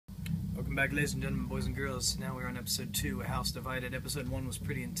Welcome back, ladies and gentlemen, boys and girls. Now we're on episode 2, A House Divided. Episode 1 was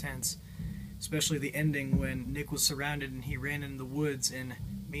pretty intense, especially the ending when Nick was surrounded and he ran into the woods, and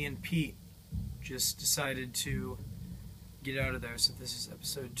me and Pete just decided to get out of there. So this is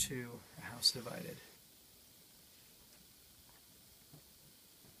episode 2, A House Divided.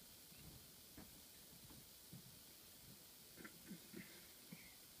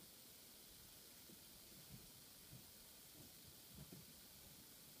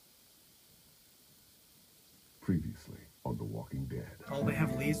 Previously on The Walking Dead. Oh, they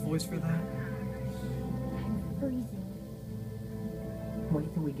have Lee's voice for that? I'm freezing.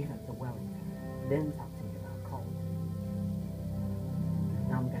 Wait till we get up to Wellington, then talk to me about cold.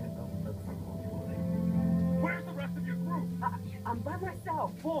 I'm gonna go look for more wood. Where's the rest of your group? I'm by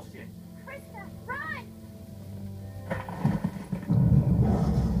myself. Bullshit. Krista, run!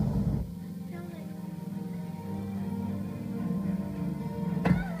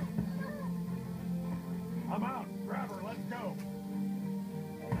 I'm out. Grab her. Let's go.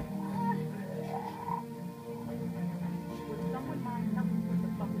 Would someone mind telling me what the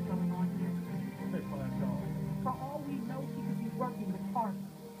fuck is going on here? This last off. For all we know, she could be working with Carter.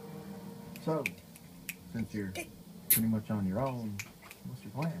 So, since you're pretty much on your own, what's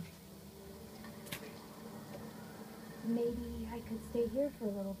your plan? Maybe I could stay here for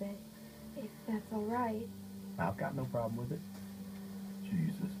a little bit, if that's all right. I've got no problem with it.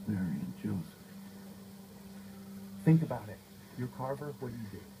 Jesus, Mary and Joseph. Think about it. You're Carver, what do you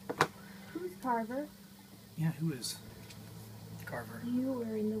do? Who's Carver? Yeah, who is Carver? You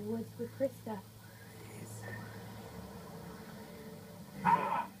were in the woods with Krista.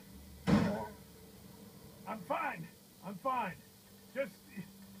 Ah! I'm fine. I'm fine.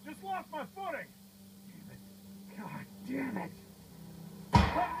 Just lost my footing. Damn it. God damn it.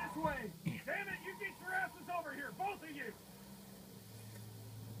 Come this way. Damn it, you get your asses over here, both of you.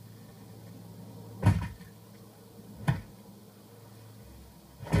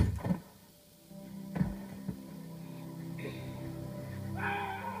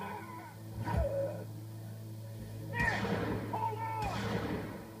 Hold on!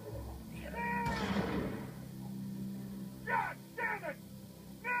 God damn it!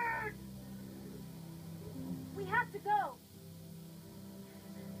 Nick! We have to go!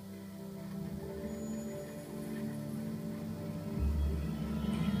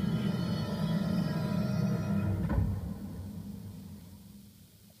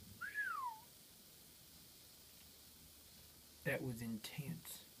 That was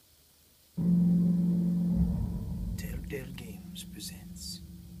intense. Telltale Games presents,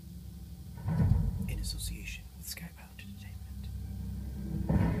 in association with Skybound Entertainment,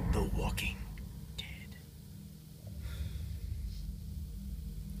 The Walking Dead.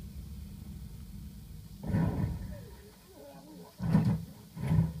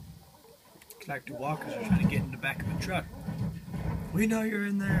 Like to walk as you're trying to get in the back of the truck. We know you're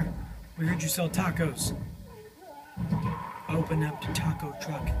in there. We heard you sell tacos. Open up the taco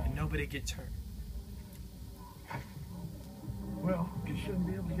truck and nobody gets hurt. Well, you shouldn't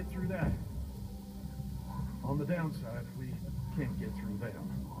be able to get through that. On the downside, we can't get through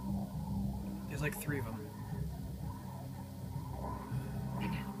them. There's like 3 of them.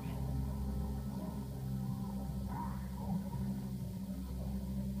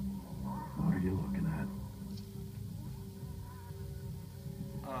 What are you looking at?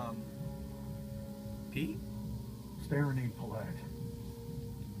 Pete? Staring ain't polite.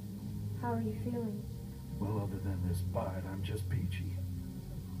 How are you feeling? Well, other than this bite, I'm just peachy.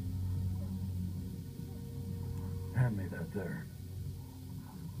 Hand me that there.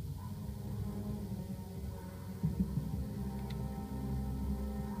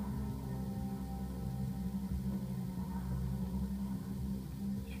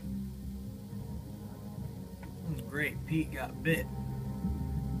 Great, Pete got bit.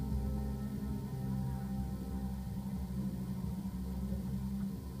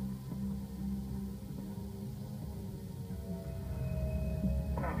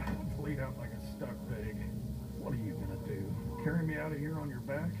 Laid out like a stuck pig. What are you gonna do? Carry me out of here on your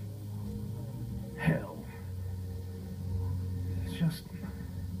back? Hell. Just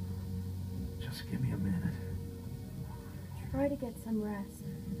give me a minute. Try to get some rest.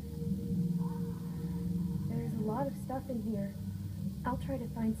 There's a lot of stuff in here. I'll try to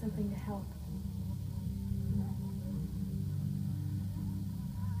find something to help.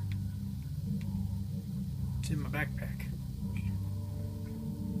 It's in my backpack.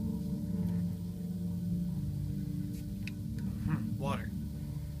 Water.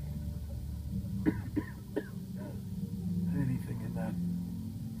 Anything in that?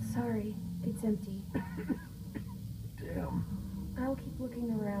 Sorry, it's empty. Damn. I'll keep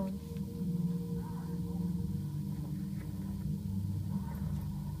looking around.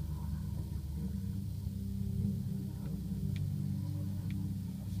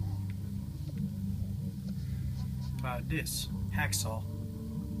 this hacksaw.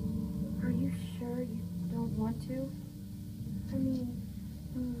 Are you sure you don't want to? I mean,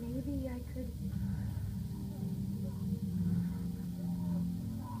 maybe I could...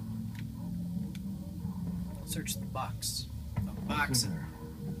 Search the box. A What's box. in there?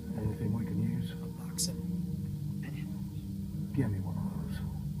 Anything we can use? A box. Give me one of those.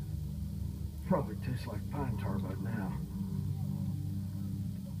 Probably tastes like pine tar by now.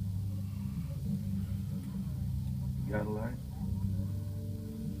 Got a light?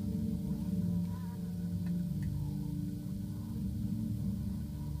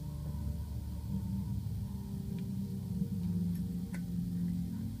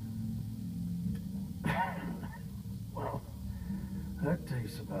 Well, that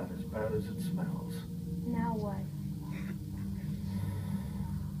tastes about as bad as it smells. Now what?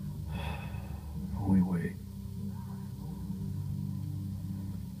 We wait.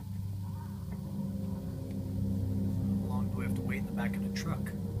 How long do we have to wait in the back of the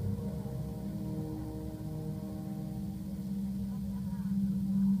truck?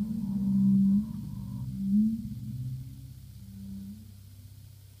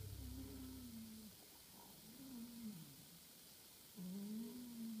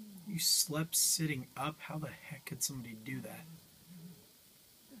 You slept sitting up? How the heck could somebody do that?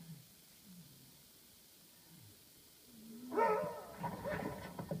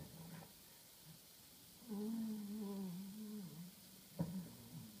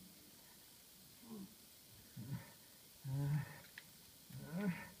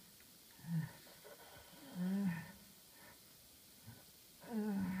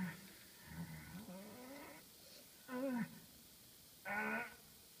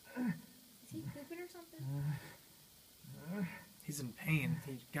 Is he pooping or something? He's in pain.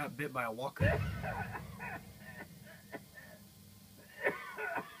 He got bit by a walker.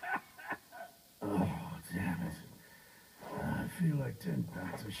 Oh, damn it. I feel like 10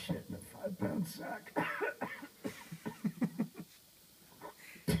 packs of shit in a 5-pound sack.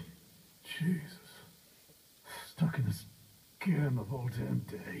 Jesus. Stuck in this cam the whole damn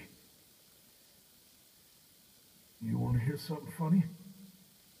day. You want to hear something funny?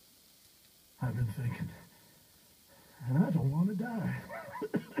 I've been thinking, and I don't want to die.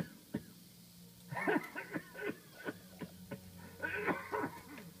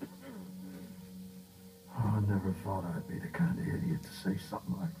 Oh, I never thought I'd be the kind of idiot to say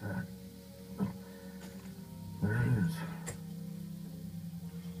something like that. But there it is.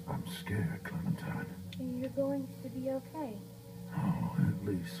 I'm scared, Clementine. You're going to be okay. Oh, at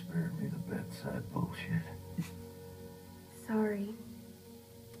least spare me the bedside bullshit. Sorry.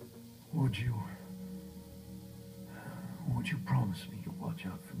 Would you promise me you'll watch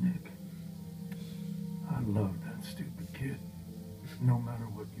out for Nick? I love that stupid kid. No matter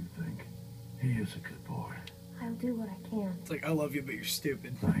what you think, he is a good boy. I'll do what I can. It's like, I love you, but you're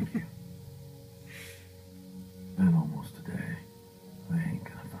stupid. Thank you. Been almost a day. They ain't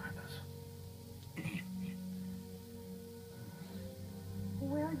gonna find us.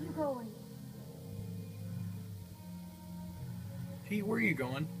 Where are you going? Pete, where are you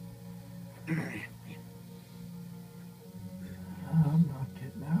going? I'm not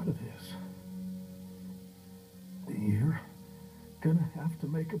getting out of this. You're gonna have to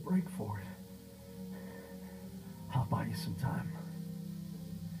make a break for it. I'll buy you some time.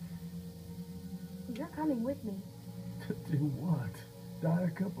 You're coming with me. To do what? Die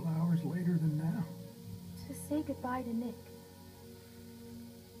a couple hours later than now? To say goodbye to Nick.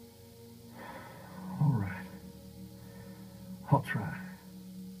 All right. I'll try.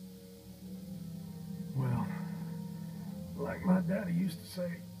 Well, like my daddy used to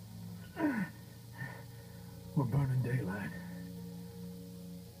say, we're burning daylight.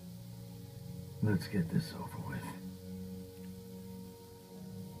 Let's get this over with.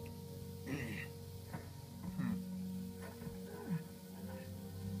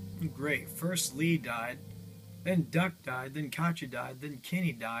 Great. First Lee died, then Duck died, then Katya died, then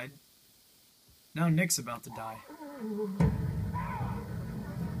Kenny died. Now Nick's about to die.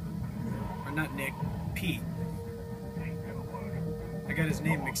 Or not Nick, Pete. I got his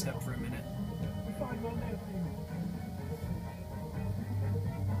name mixed up for a minute.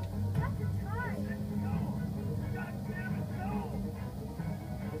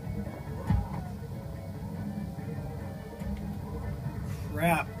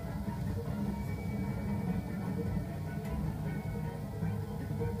 Crap.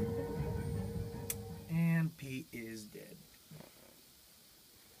 And Pete is dead.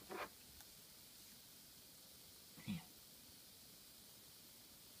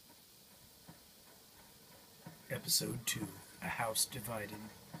 Episode 2, A House Divided.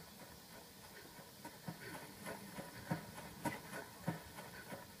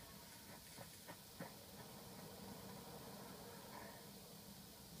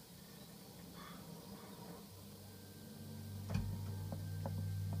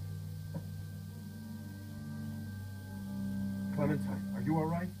 Clementine, are you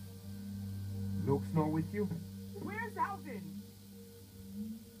alright? Luke's not with you? Where's Alvin?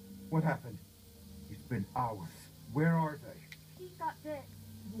 What happened? It's been hours. Where are they? He got bit.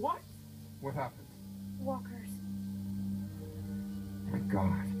 What? What happened? Walkers. My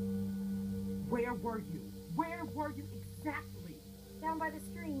God. Where were you? Where were you exactly? Down by the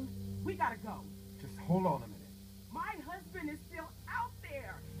stream. We gotta go. Just hold on a minute. My husband is still out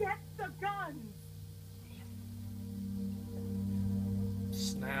there. Get the guns.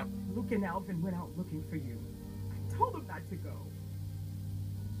 Snap. Luke and Alvin went out looking for you. I told them not to go.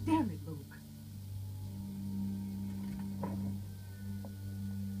 Damn it, Luke.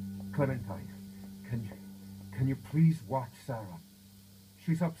 Clementine, can you please watch Sarah?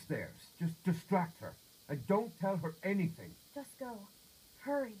 She's upstairs. Just distract her. And don't tell her anything. Just go.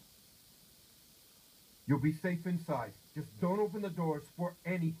 Hurry. You'll be safe inside. Just don't open the doors for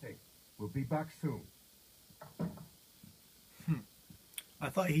anything. We'll be back soon. I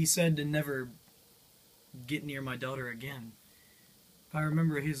thought he said to never get near my daughter again. If I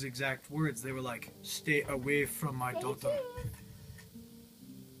remember his exact words, they were like, "Stay away from my Say daughter." cheese.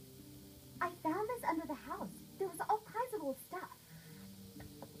 I found this under the house. There was all kinds of old stuff.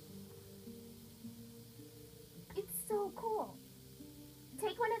 It's so cool.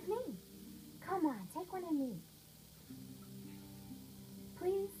 Take one of me. Come on, take one of me.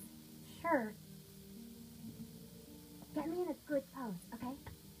 Please? Sure. Get me in a good pose, okay?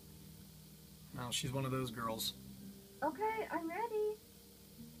 Well, she's one of those girls. Okay, I'm ready.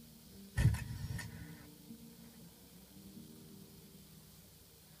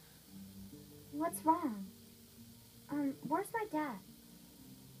 What's wrong? Where's my dad?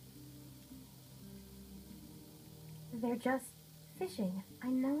 They're just fishing. I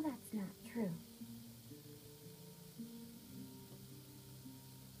know that's not true.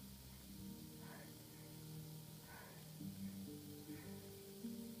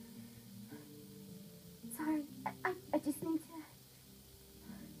 Sorry, I just need to...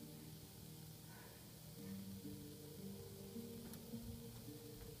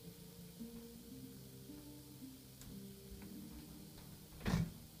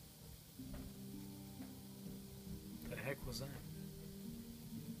 The heck was that?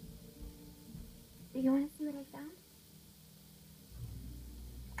 Do you want to see what I found?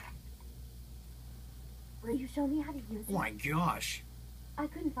 Will you show me how to use Oh it? my gosh! I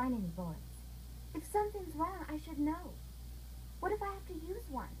couldn't find any bullets. If something's wrong, I should know. What if I have to use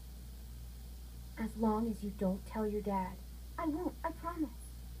one? As long as you don't tell your dad. I won't, I promise.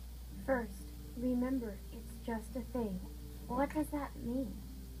 First, remember, it's just a thing. What does that mean?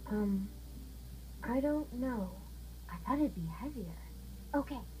 I don't know. I thought it'd be heavier.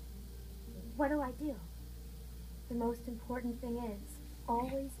 Okay. What do I do? The most important thing is,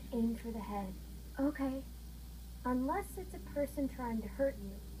 always aim for the head. Okay. Unless it's a person trying to hurt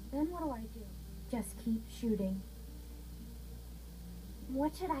you, then what do I do? Just keep shooting.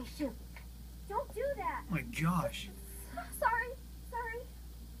 What should I shoot? Don't do that! Oh my gosh! Sorry.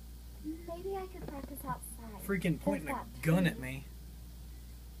 Maybe I could practice outside. Freaking pointing There's a that gun tree. at me.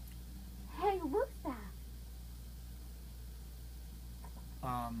 Hey, Luke's back.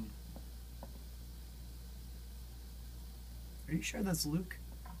 Are you sure that's Luke?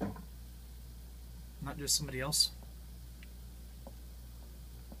 Not just somebody else?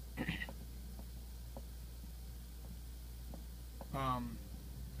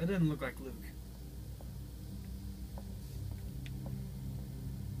 That didn't look like Luke.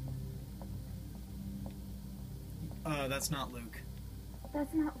 That's not Luke.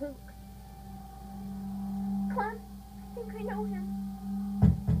 That's not Luke. Clem, I think I know him.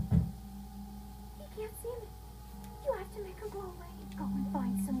 He can't see me. You have to make him go away. Go and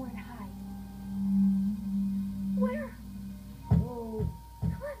find somewhere to hide.